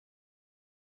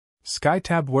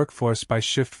SkyTab Workforce by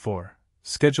Shift4.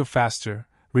 Schedule faster,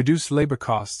 reduce labor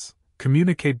costs,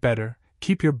 communicate better,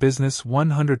 keep your business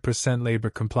 100% labor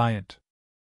compliant.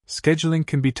 Scheduling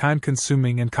can be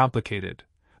time-consuming and complicated,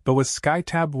 but with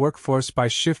SkyTab Workforce by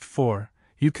Shift4,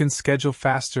 you can schedule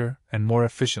faster and more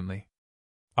efficiently.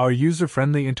 Our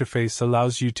user-friendly interface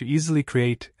allows you to easily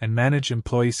create and manage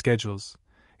employee schedules,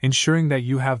 ensuring that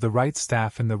you have the right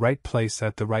staff in the right place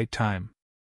at the right time.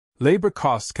 Labor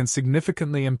costs can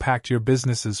significantly impact your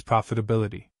business's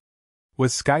profitability.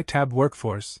 With SkyTab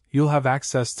Workforce, you'll have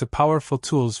access to powerful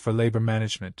tools for labor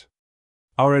management.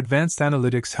 Our advanced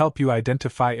analytics help you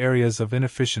identify areas of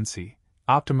inefficiency,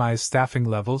 optimize staffing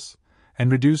levels,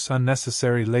 and reduce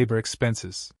unnecessary labor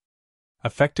expenses.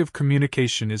 Effective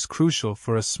communication is crucial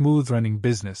for a smooth-running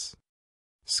business.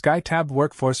 SkyTab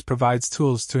Workforce provides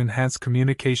tools to enhance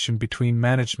communication between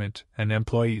management and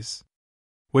employees.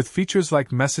 With features like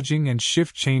messaging and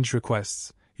shift change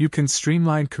requests, you can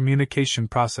streamline communication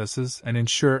processes and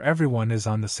ensure everyone is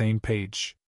on the same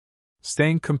page.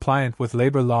 Staying compliant with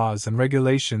labor laws and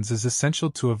regulations is essential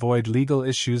to avoid legal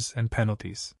issues and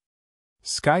penalties.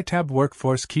 SkyTab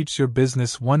Workforce keeps your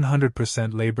business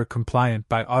 100% labor compliant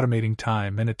by automating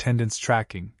time and attendance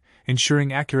tracking,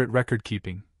 ensuring accurate record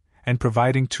keeping, and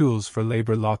providing tools for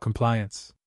labor law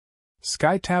compliance.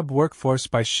 SkyTab Workforce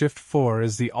by Shift4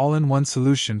 is the all-in-one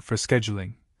solution for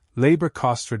scheduling, labor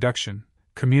cost reduction,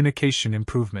 communication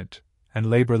improvement, and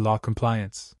labor law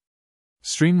compliance.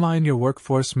 Streamline your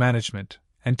workforce management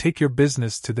and take your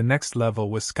business to the next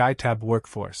level with SkyTab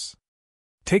Workforce.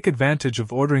 Take advantage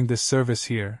of ordering this service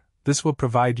here. This will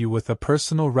provide you with a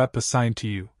personal rep assigned to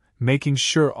you, making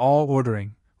sure all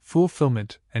ordering,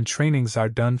 fulfillment, and trainings are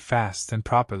done fast and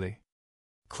properly.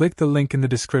 Click the link in the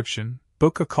description.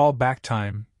 Book a call back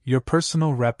time, your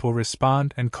personal rep will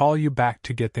respond and call you back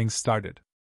to get things started.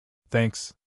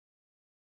 Thanks.